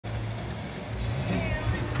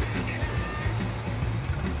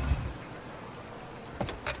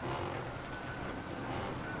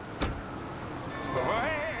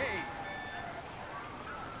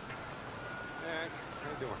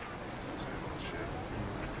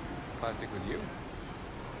Plastic with you?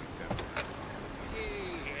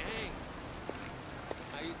 Hey, Hank.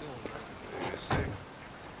 How you doing, man? Hey, sick.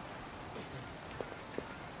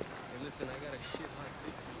 Hey, listen, I got a shit hot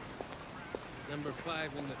tip for you. Number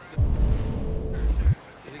 5 in the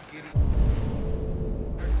lickety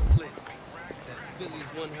split. That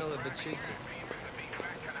Philly's one hell of a chaser.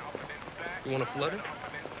 You want to flood it?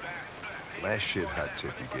 Last shit hot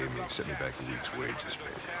tip you gave me set me back a week's wages, baby.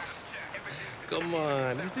 Come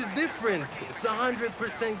on, this is different. It's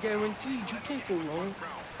 100% guaranteed. You can't go wrong.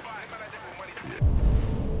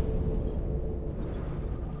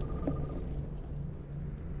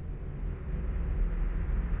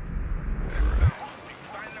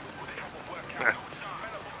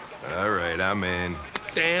 All right, I'm in.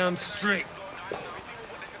 Damn straight.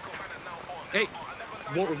 Hey,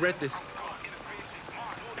 you won't regret this.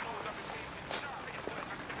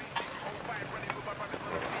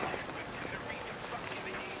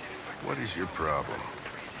 What is your problem?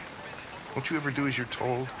 Won't you ever do as you're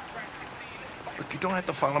told? Look, you don't have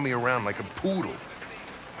to follow me around like a poodle.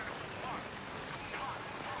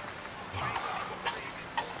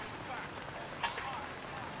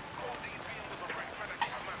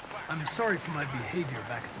 I'm sorry for my behavior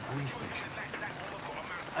back at the police station.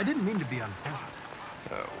 I didn't mean to be unpleasant.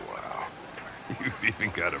 Oh, wow. You've even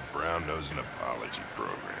got a brown-nosing apology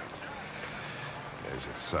program. As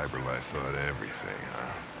if CyberLife thought everything,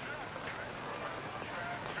 huh?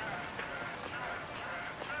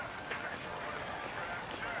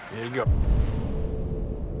 Here you go.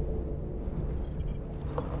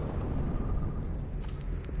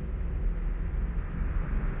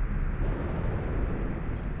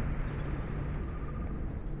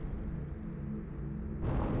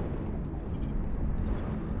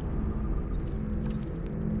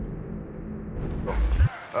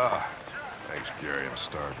 Thanks, Gary. I'm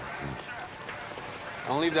starving.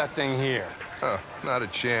 Don't leave that thing here. Huh, not a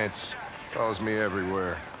chance. Follows me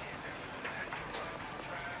everywhere.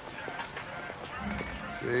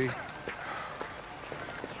 See?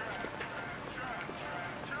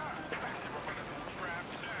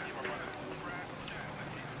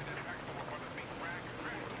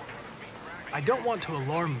 I don't want to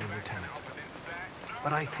alarm you, Lieutenant,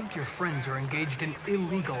 but I think your friends are engaged in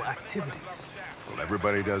illegal activities. Well,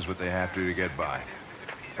 everybody does what they have to get by.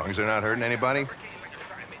 As long as they're not hurting anybody,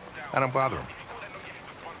 I don't bother them.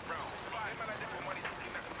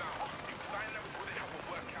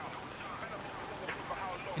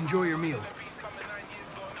 Enjoy your meal.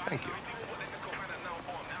 Thank you.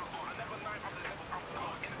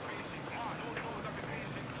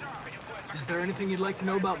 Is there anything you'd like to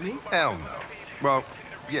know about me? Hell no. Well,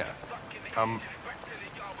 yeah.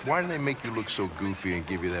 Why do they make you look so goofy and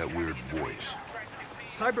give you that weird voice?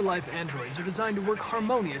 CyberLife androids are designed to work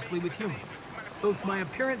harmoniously with humans. Both my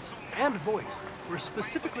appearance and voice were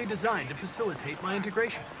specifically designed to facilitate my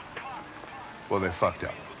integration. Well, they fucked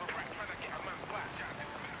up.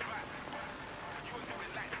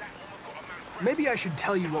 Maybe I should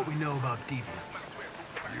tell you what we know about deviants.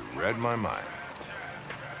 You read my mind.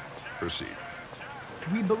 Proceed.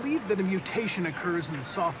 We believe that a mutation occurs in the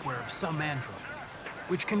software of some androids,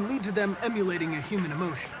 which can lead to them emulating a human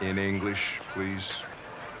emotion. In English, please.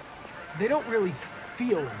 They don't really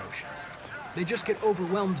feel emotions. They just get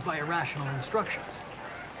overwhelmed by irrational instructions,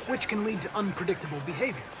 which can lead to unpredictable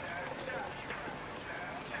behavior.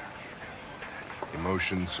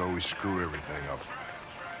 Emotions always screw everything up.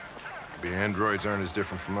 The androids aren't as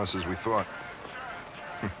different from us as we thought.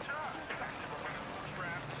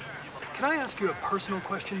 Can I ask you a personal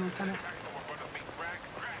question, Lieutenant?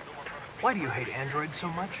 Why do you hate androids so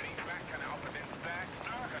much?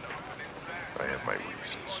 I have my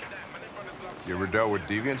reasons. You ever dealt with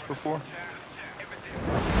deviants before?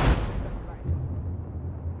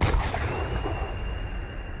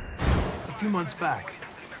 A few months back,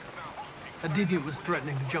 a deviant was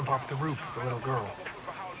threatening to jump off the roof with a little girl.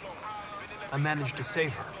 I managed to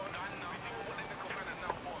save her.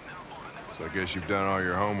 So I guess you've done all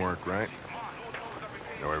your homework, right?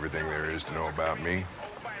 Know everything there is to know about me?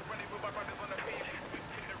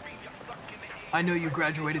 I know you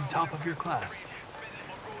graduated top of your class.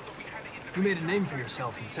 You made a name for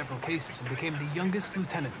yourself in several cases and became the youngest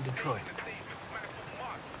lieutenant in Detroit.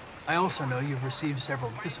 I also know you've received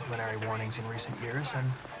several disciplinary warnings in recent years,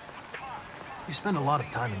 and you spend a lot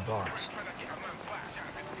of time in bars.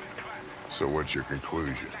 So what's your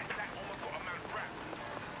conclusion?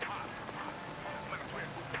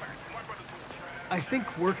 I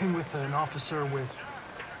think working with an officer with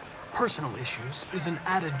personal issues is an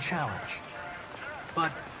added challenge.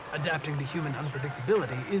 But adapting to human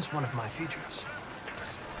unpredictability is one of my features.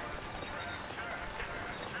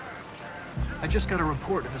 I just got a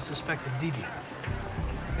report of a suspected deviant.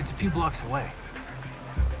 It's a few blocks away.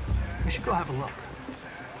 We should go have a look.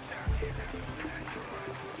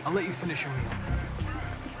 I'll let you finish your meal.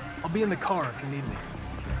 I'll be in the car if you need me.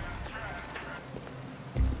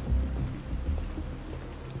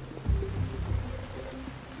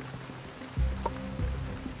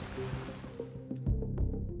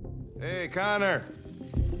 Hey, Connor.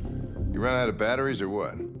 You run out of batteries or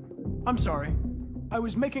what? I'm sorry. I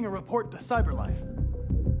was making a report to CyberLife.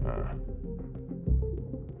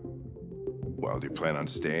 Well, do you plan on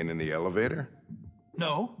staying in the elevator?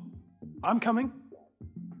 No. I'm coming.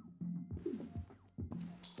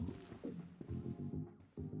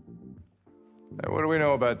 Hey, what do we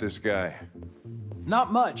know about this guy?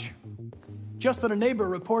 Not much. Just that a neighbor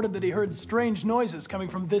reported that he heard strange noises coming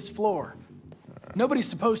from this floor. Nobody's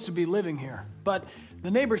supposed to be living here, but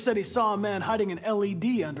the neighbor said he saw a man hiding an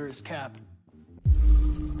LED under his cap.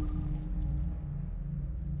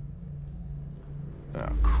 Oh,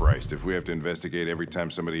 Christ, if we have to investigate every time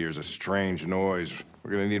somebody hears a strange noise,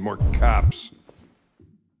 we're gonna need more cops.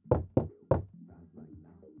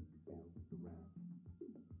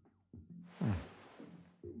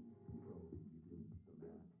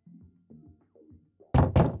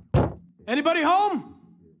 Anybody home?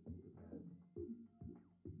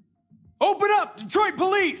 Open up, Detroit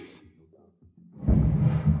police!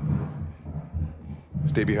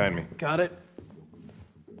 Stay behind me. Got it.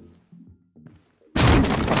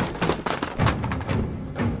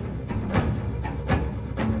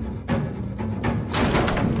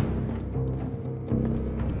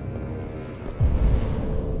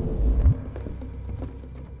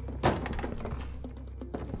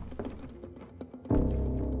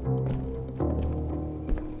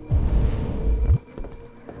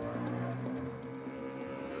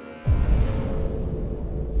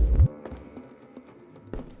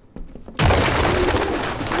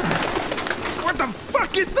 What the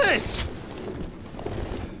fuck is this?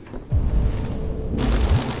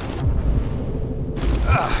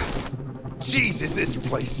 Jesus, this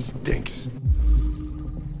place stinks.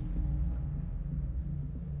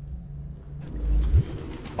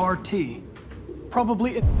 RT.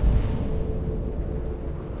 Probably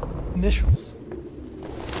initials.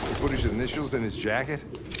 He put his initials in his jacket?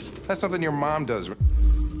 That's something your mom does.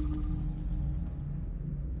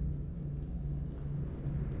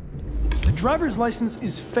 The driver's license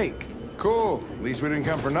is fake. Cool. At least we didn't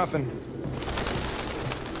come for nothing.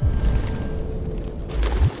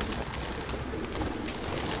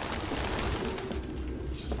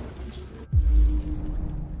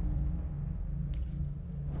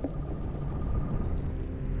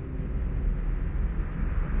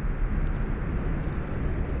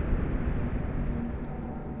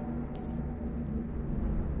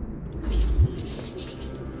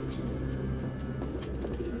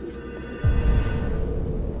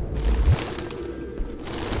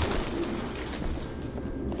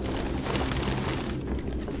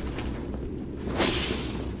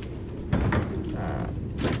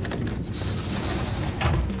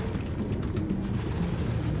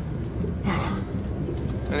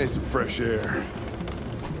 I need some fresh air.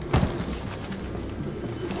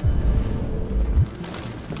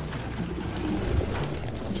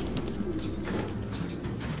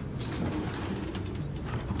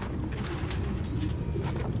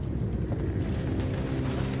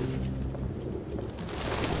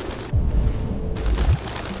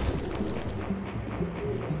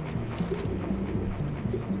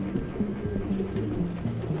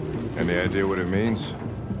 Any idea what it means?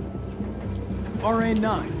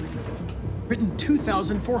 RA9. Written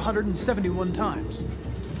 2,471 times.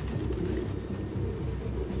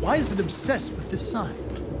 Why is it obsessed with this sign?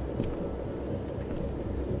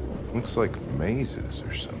 Looks like mazes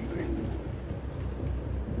or something.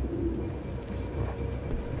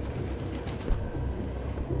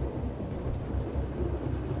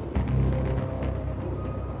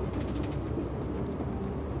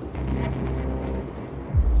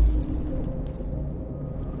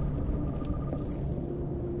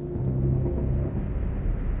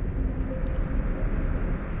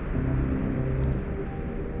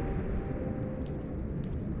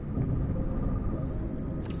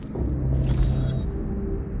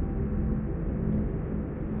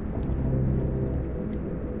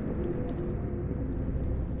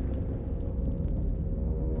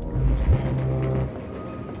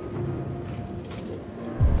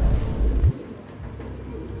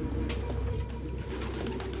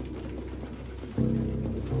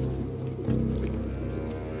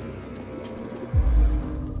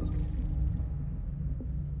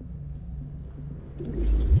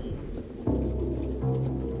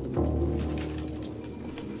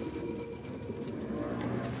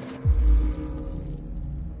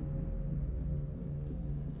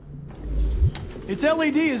 Its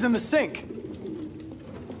LED is in the sink.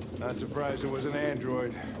 Not surprised it was an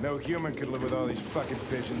android. No human could live with all these fucking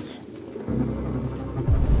pigeons.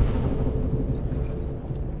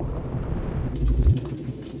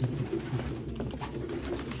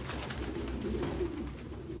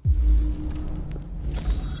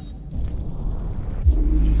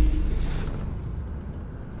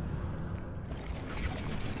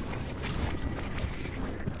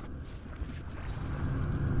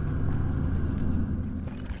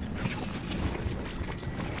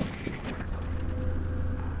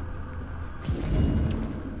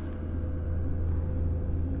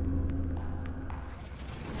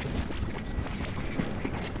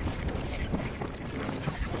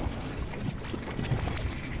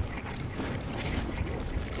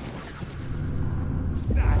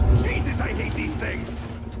 Jesus, I hate these things!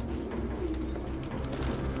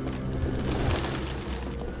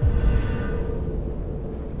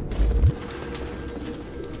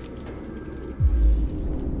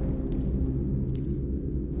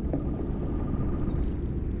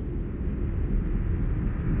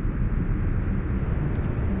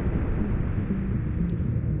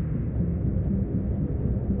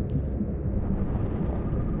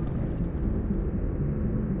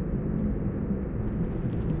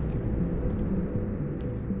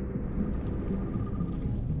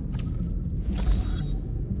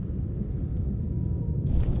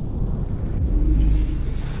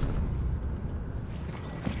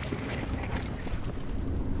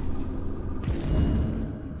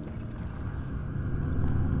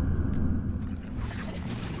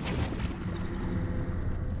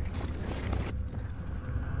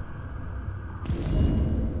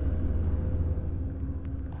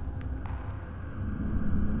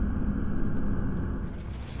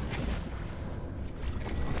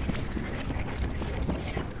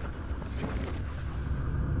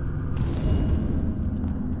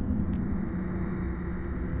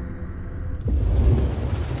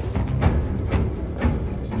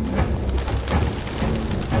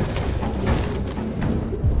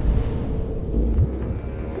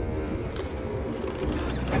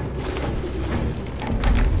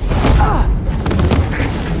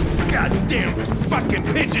 Goddamn fucking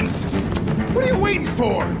pigeons! What are you waiting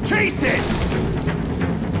for? Chase it!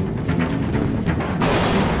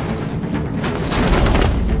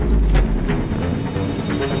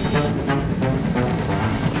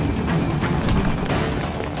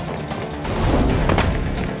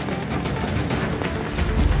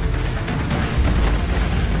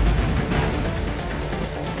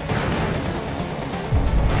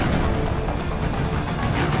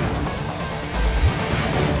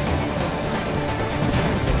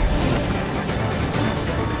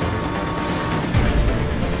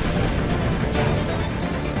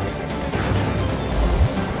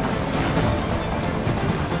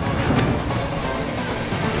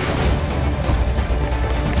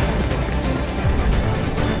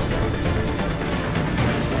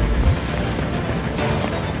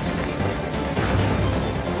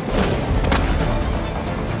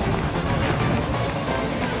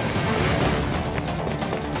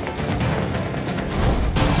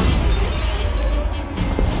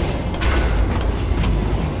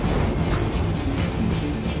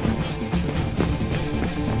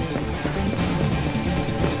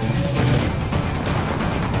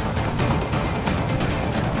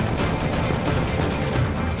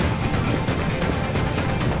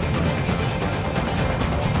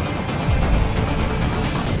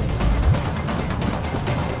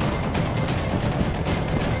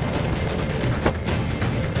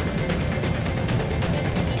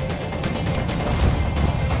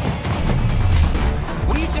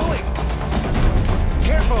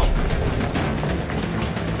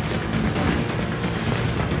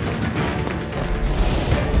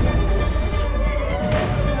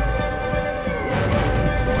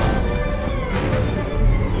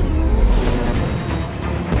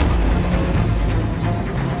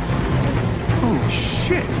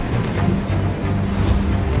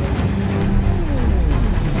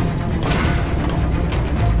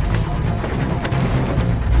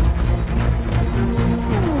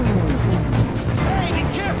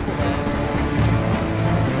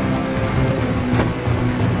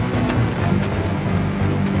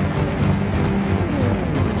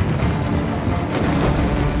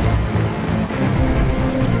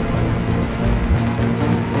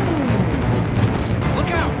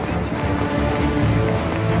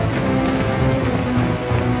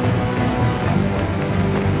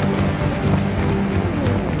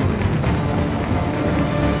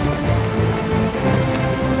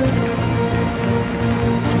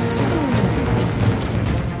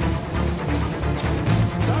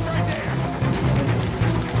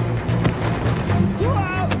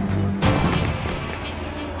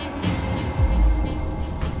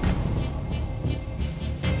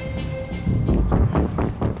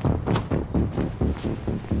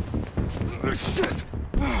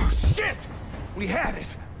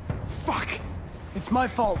 It's my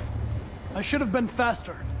fault. I should have been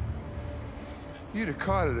faster. You'd have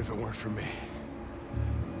caught it if it weren't for me.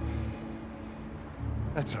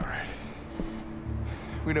 That's all right.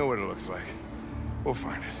 We know what it looks like. We'll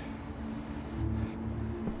find it.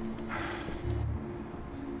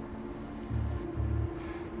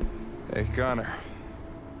 Hey, Connor.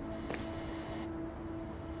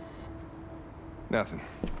 Nothing.